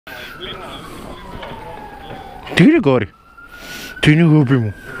Τι είναι κόρη? Τι είναι γούπι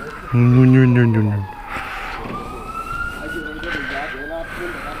μου?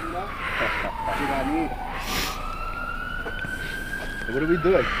 What are we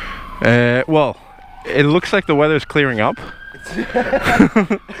doing? Well, it looks like the weather is clearing up.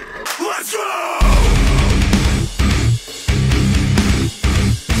 Let's go!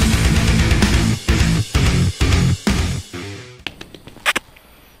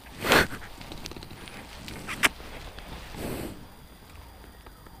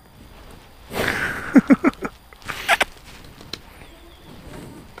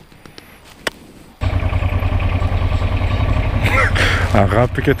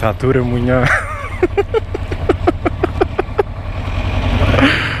 Αγάπη και τατού ρε μουνιά.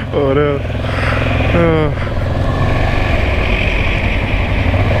 Ωραίο.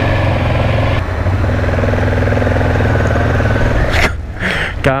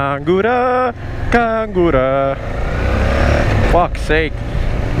 Καγκουρά, καγκουρά. Fuck's sake.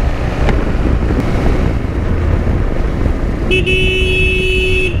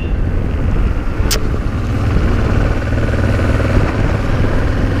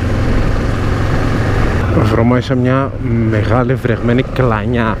 Βρωμάει σε μια μεγάλη βρεγμένη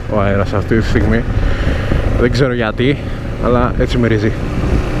κλανιά ο αέρας αυτή τη στιγμή. Δεν ξέρω γιατί, αλλά έτσι μυρίζει.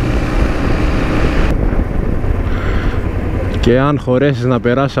 Και αν χωρέσεις να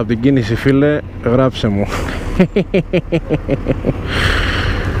περάσεις από την κίνηση, φίλε, γράψε μου.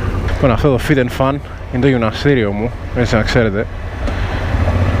 Λοιπόν, αυτό το Fit and Fun είναι το γυμναστήριο μου, έτσι να ξέρετε.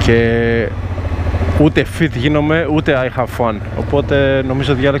 Και ούτε fit γίνομαι, ούτε I have fun. Οπότε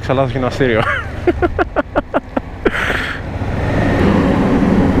νομίζω διάλεξα λάθος γυμναστήριο.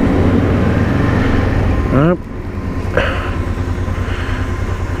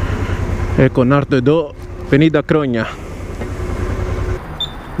 Κονάρτο εδώ 50 χρόνια.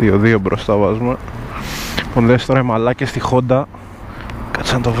 2-2 μπροστά βάζουμε. Λοιπόν, δες τώρα οι μαλάκες στη Honda.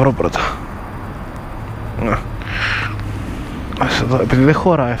 Κάτσε να το βρω πρώτα. Εδώ, επειδή δεν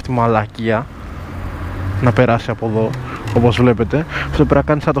χωράει αυτή η μαλακία να περάσει από εδώ, όπως βλέπετε, αυτό πρέπει να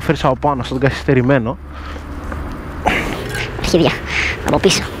κάνεις να το φέρεις από πάνω, στον καθυστερημένο. Αρχίδια, από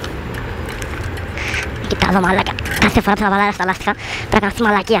πίσω. Κοίτα εδώ μαλάκα. Κάθε φορά που θα βαλάρεις τα λάστιχα πρέπει να κάνεις τη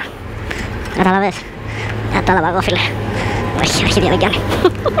μαλακία. Καταλαβες? Κατάλαβα εγώ, φίλε. Όχι, αρχίδια δεν κάνει.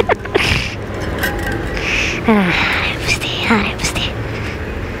 Άρε πουστή, άρε πουστή.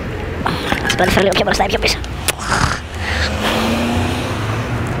 Ας πω λίγο πιο μπροστά ή πιο πίσω.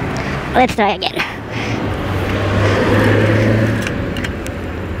 Let's try again.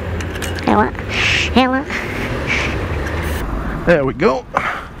 Έλα, έλα. There we go.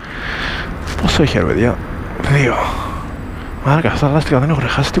 Πόσο έχει ρε παιδιά? 2. Άρα αυτά τα λάστιχα δεν έχουν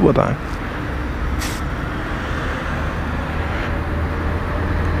χάσει τίποτα.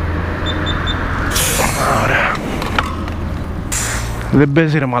 Ωραία. Δεν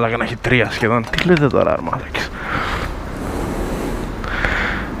παίζει ρε μάλακα να έχει 3 σχεδόν. Τι λέτε τώρα ρε μάλακες?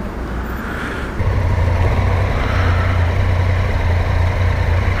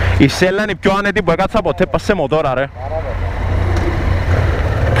 Η σέλα είναι η πιο άνετη που έκατσα ποτέ. Πας σε μοτόρα ρε.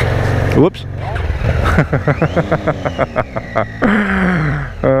 Ούψ.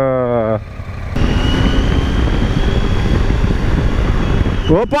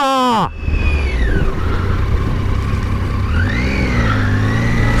 Οπα!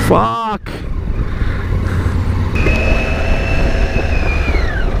 Fuck!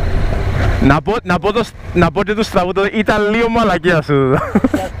 Να πω και τους τραγούδι, ήταν λίγο μαλακία σου.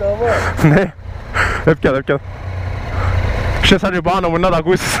 Ναι, έπιατα. Πιέσα και πάνω μου να τα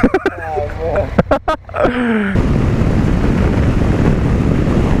ακούσεις.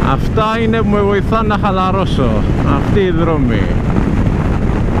 Αυτά είναι που με βοηθάνε να χαλαρώσω. Αυτή η δρόμη.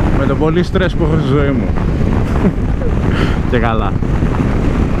 Με το πολύ στρες που έχω στη ζωή μου. Και καλά.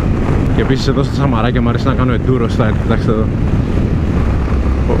 Και επίσης εδώ στα Σαμαράκια μου αρέσει να κάνω enduro style. Κοιτάξτε εδώ.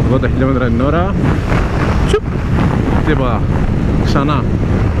 80 χιλιόμετρα την ώρα. Τσουπ. Τίποτα. Ξανά.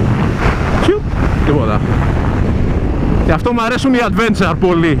 Τσουπ. Τίποτα. Γι' αυτό μου αρέσουν οι adventure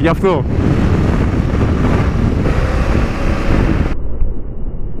πολύ. Γι' αυτό.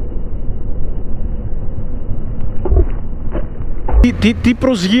 Τι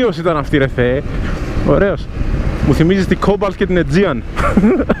προσγείωση ήταν αυτή ρε Θεέ. Ωραίος. Μου θυμίζεις την Cobalt και την Aegean.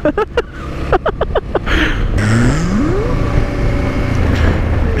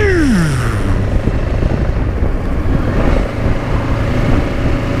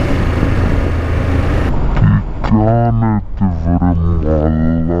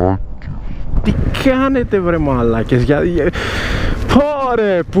 Τι κάνετε βρε μαλάκες?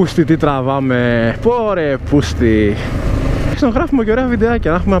 Πόρε πούστη τι τραβάμε. Πόρε πούστη. τουλάχιστον γράφουμε και ωραία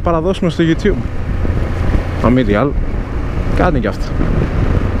βιντεάκια να έχουμε να παραδώσουμε στο YouTube. Αν μη τι άλλο, κάνει κι αυτό.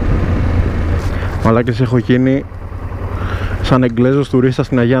 Μαλάκες, έχω γίνει σαν Εγγλέζος τουρίστα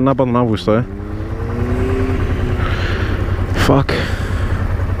στην Αγία Νάπα τον Αύγουστο, Fuck.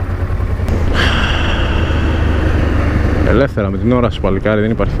 Ελεύθερα με την ώρα σου, παλικάρι,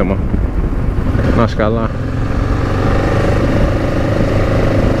 δεν υπάρχει θέμα. Να σκαλά.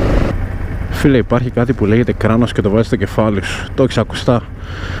 Φίλε, υπάρχει κάτι που λέγεται κράνος και το βάζεις στο κεφάλι σου. Το έχεις ακουστά,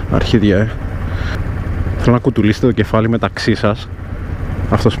 αρχίδια, Θέλω να κουτουλήσετε το κεφάλι μεταξύ σας.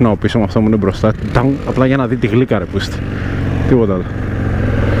 Αυτός που είναι από πίσω με αυτό μου είναι μπροστά. Απλά για να δει τη γλύκα, ρε πούστη. Τίποτα άλλο.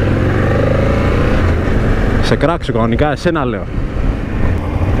 Σε κράξω κανονικά, εσένα λέω.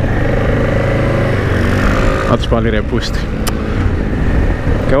 Να τους πάλι, ρε πούστη.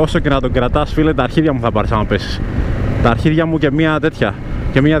 Και όσο και να τον κρατάς, φίλε, τα αρχίδια μου θα πάρεις άμα πέσεις. Τα αρχίδια μου και μία τέτοια,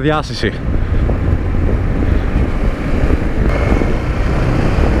 και μία διάσηση.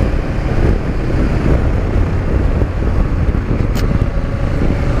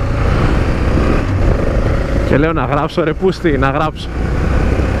 Και λέω να γράψω, ρε πούστη, να γράψω.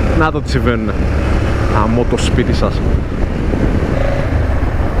 Να το τι συμβαίνουνε. Αμώ το σπίτι σας.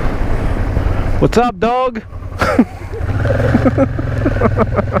 What's up, dog?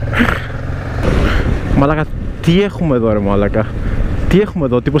 Μαλάκα, τι έχουμε εδώ, ρε μαλάκα? Τι έχουμε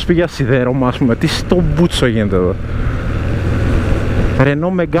εδώ, τύπος πήγε σιδέρωμα, ας πούμε. Τι στο μπούτσο γίνεται εδώ? Ρενό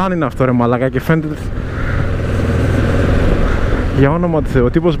Μεγκάν είναι αυτό, ρε μαλάκα, και φαίνεται... Για όνομα του Θεού, ο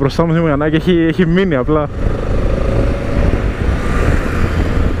τύπος μπροστά μου έχει μείνει απλά.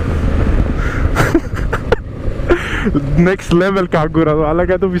 Next level καγκούρα εδώ, αλλά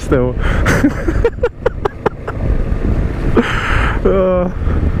και το πιστεύω.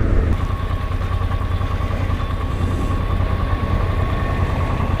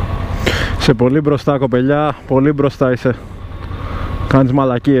 Σε πολύ μπροστά, κοπελιά, πολύ μπροστά είσαι. Κάνεις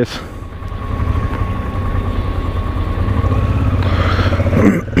μαλακίες.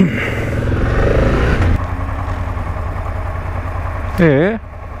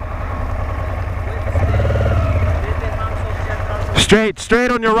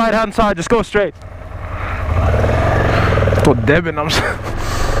 Straight on your right hand side, just go straight. Το Debenhams.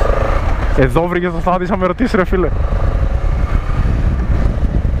 Εδώ βρήκες το θάδι, θα με ρωτήσεις, ρε φίλε.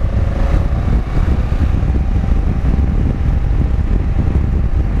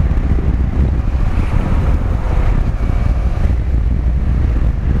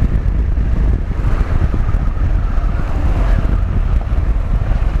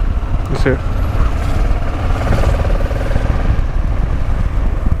 Είσαι.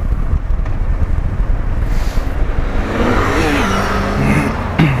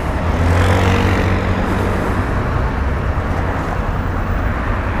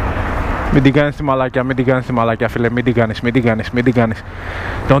 Μην την κάνεις τη μαλάκια, μην την κάνεις τη μαλάκια, φίλε, μην την κάνεις.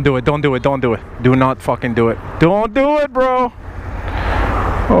 Don't do it. Do not fucking do it. Don't do it, bro.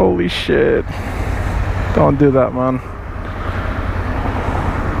 Holy shit. Don't do that, man.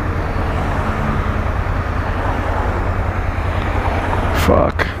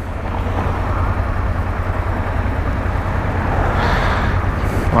 Fuck.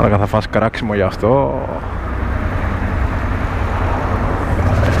 Μαλάκα, θα φας κράξιμο γι' αυτό.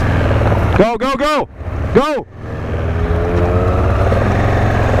 Go!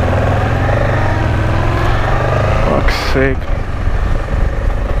 Fuck's sake.